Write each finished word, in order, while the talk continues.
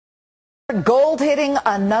Gold hitting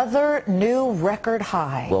another new record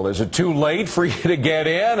high. Well, is it too late for you to get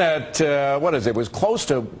in at, what is it? It was close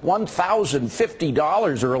to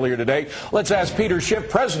 $1,050 earlier today. Let's ask Peter Schiff,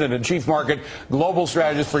 President and Chief Market Global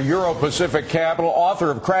Strategist for Euro Pacific Capital,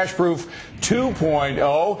 author of Crash Proof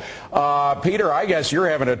 2.0. Peter, I guess you're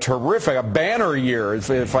having a banner year,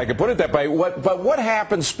 if I could put it that way. But what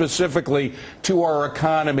happens specifically to our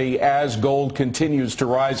economy as gold continues to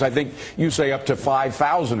rise? I think you say up to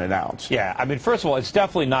 5,000 an ounce. Yeah, I mean, first of all, it's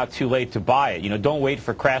definitely not too late to buy it. You know, don't wait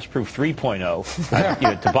for Crash Proof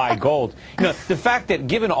 3.0 to buy gold. You know, the fact that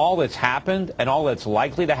given all that's happened and all that's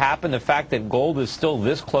likely to happen, the fact that gold is still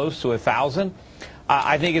this close to 1,000,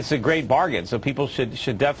 I think it's a great bargain, so people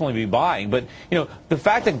should definitely be buying. But, you know, the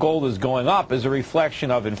fact that gold is going up is a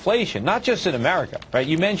reflection of inflation, not just in America, right?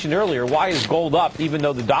 You mentioned earlier, why is gold up even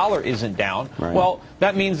though the dollar isn't down? Right. Well,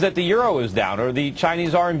 that means that the euro is down, or the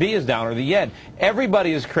Chinese RMB is down, or the yen.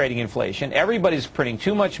 Everybody is creating inflation. Everybody's printing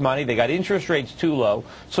too much money. They got interest rates too low,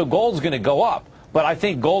 so gold's going to go up. But I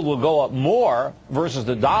think gold will go up more versus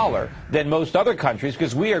the dollar than most other countries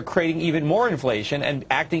because we are creating even more inflation and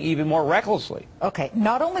acting even more recklessly. Okay,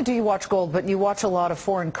 not only do you watch gold, but you watch a lot of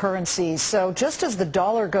foreign currencies. So just as the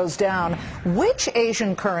dollar goes down, which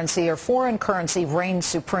Asian currency or foreign currency reigns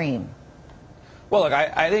supreme? Well, look,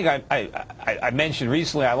 I think I mentioned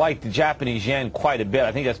recently I like the Japanese yen quite a bit.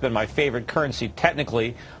 I think that's been my favorite currency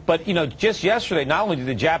technically. But, you know, just yesterday, not only did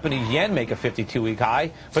the Japanese yen make a 52-week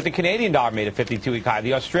high, but the Canadian dollar made a 52-week high.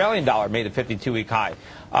 The Australian dollar made a 52-week high.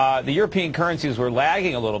 The European currencies were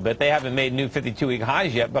lagging a little bit. They haven't made new 52-week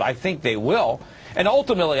highs yet, but I think they will. And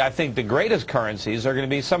ultimately, I think the greatest currencies are going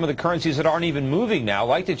to be some of the currencies that aren't even moving now,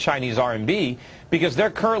 like the Chinese RMB, because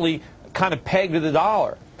they're currently kind of pegged to the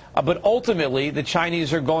dollar. But ultimately, the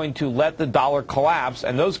Chinese are going to let the dollar collapse,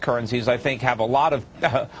 and those currencies, I think, have a lot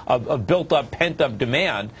of built-up, pent-up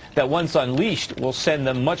demand that once unleashed will send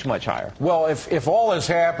them much, much higher. Well, if all this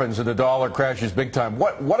happens and the dollar crashes big time,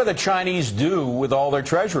 what do the Chinese do with all their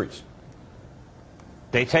treasuries?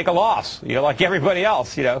 They take a loss, you know, like everybody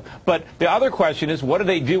else, you know. But the other question is, what do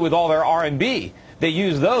they do with all their RMB? They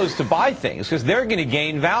use those to buy things because they're going to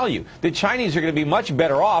gain value. The Chinese are going to be much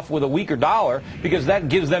better off with a weaker dollar because that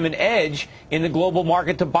gives them an edge in the global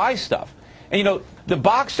market to buy stuff. And, you know, the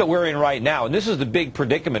box that we're in right now, and this is the big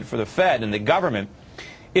predicament for the Fed and the government,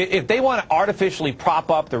 if they want to artificially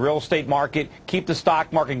prop up the real estate market, keep the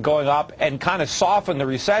stock market going up, and kind of soften the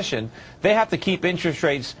recession, they have to keep interest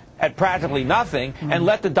rates at practically nothing and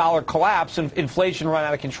let the dollar collapse and inflation run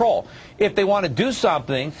out of control. If they want to do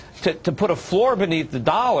something to put a floor beneath the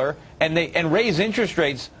dollar and raise interest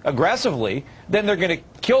rates aggressively, then they're going to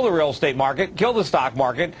kill the real estate market, kill the stock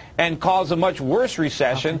market, and cause a much worse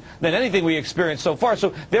recession than anything we experienced so far.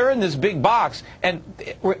 So they're in this big box, and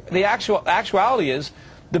the actuality is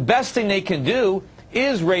the best thing they can do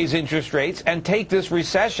is raise interest rates and take this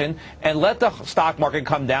recession and let the stock market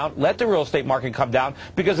come down, let the real estate market come down,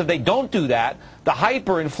 because if they don't do that, the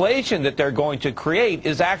hyperinflation that they're going to create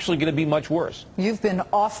is actually going to be much worse. You've been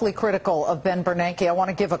awfully critical of Ben Bernanke. I want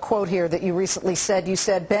to give a quote here that you recently said. You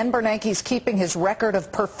said, Ben Bernanke's keeping his record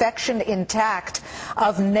of perfection intact,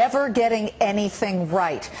 of never getting anything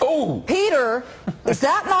right. Oh! Peter, is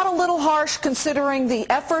that not a little harsh considering the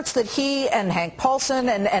efforts that he and Hank Paulson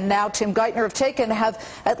and now Tim Geithner have taken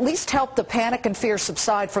have at least helped the panic and fear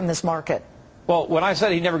subside from this market? Well, when I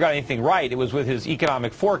said he never got anything right, it was with his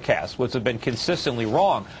economic forecasts, which have been consistently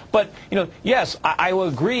wrong. But, you know, yes, I will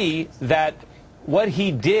agree that what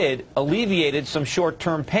he did alleviated some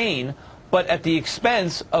short-term pain, but at the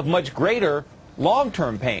expense of much greater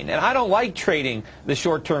long-term pain. And I don't like trading the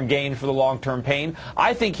short-term gain for the long-term pain.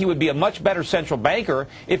 I think he would be a much better central banker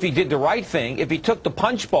if he did the right thing, if he took the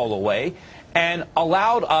punch bowl away and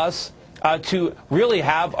allowed us to really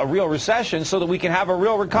have a real recession so that we can have a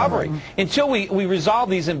real recovery. Until we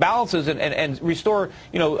resolve these imbalances and restore,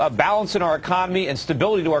 you know, balance in our economy and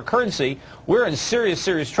stability to our currency, we're in serious,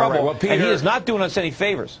 serious trouble. Well, Peter, and he is not doing us any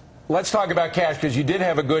favors. Let's talk about cash, because you did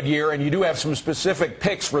have a good year, and you do have some specific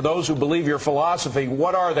picks for those who believe your philosophy.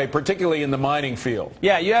 What are they, particularly in the mining field?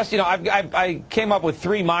 Yeah, you asked, you know, I came up with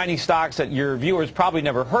 3 mining stocks that your viewers probably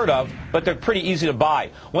never heard of, but they're pretty easy to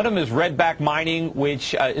buy. One of them is Redback Mining,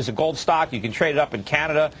 which is a gold stock. You can trade it up in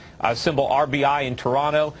Canada, symbol RBI in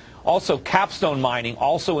Toronto. Also, Capstone Mining,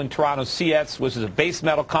 also in Toronto, CS, which is a base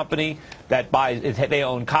metal company that they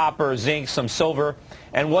own copper, zinc, some silver.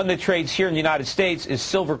 And one that trades here in the United States is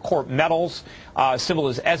Silver Corp Metals. Symbol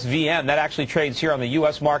is SVM. That actually trades here on the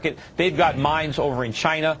U.S. market. They've got mines over in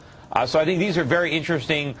China. So I think these are very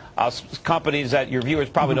interesting companies that your viewers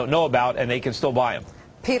probably don't know about, and they can still buy them.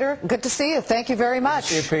 Peter, good to see you. Thank you very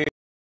much.